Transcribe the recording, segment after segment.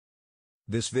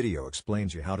This video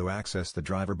explains you how to access the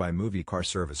driver by MoveeCar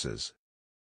services.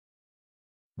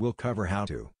 We'll cover how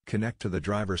to connect to the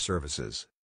driver services.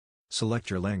 Select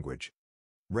your language.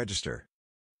 Register.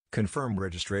 Confirm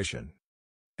registration.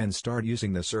 And start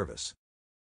using the service.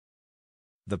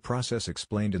 The process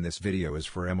explained in this video is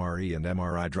for MRE and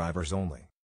MRI drivers only.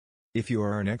 If you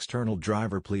are an external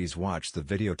driver, please watch the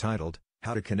video titled,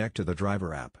 How to Connect to the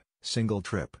Driver app, Single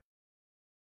Trip.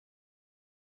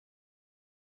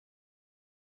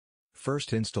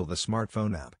 First, install the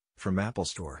smartphone app from Apple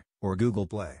Store or Google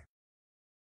Play.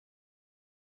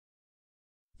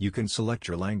 You can select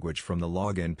your language from the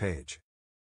login page.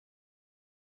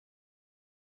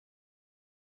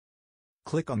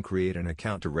 Click on Create an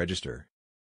account to register.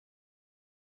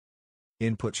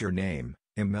 Input your name,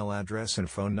 email address and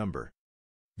phone number.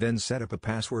 Then set up a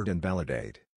password and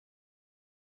validate.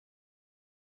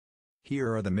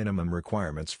 Here are the minimum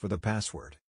requirements for the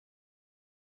password.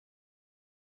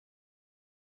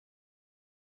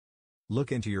 Look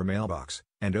into your mailbox,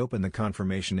 and open the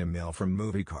confirmation email from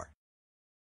MoveeCar.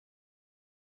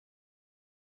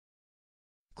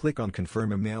 Click on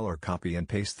Confirm Email or copy and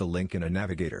paste the link in a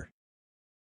navigator.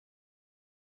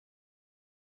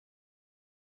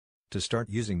 To start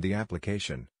using the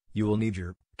application, you will need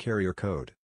your carrier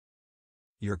code.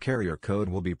 Your carrier code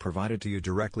will be provided to you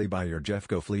directly by your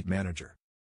GEFCO fleet manager.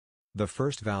 The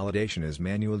first validation is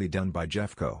manually done by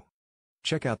GEFCO.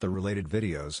 Check out the related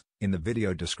videos in the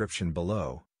video description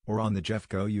below, or on the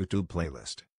GEFCO YouTube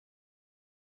playlist.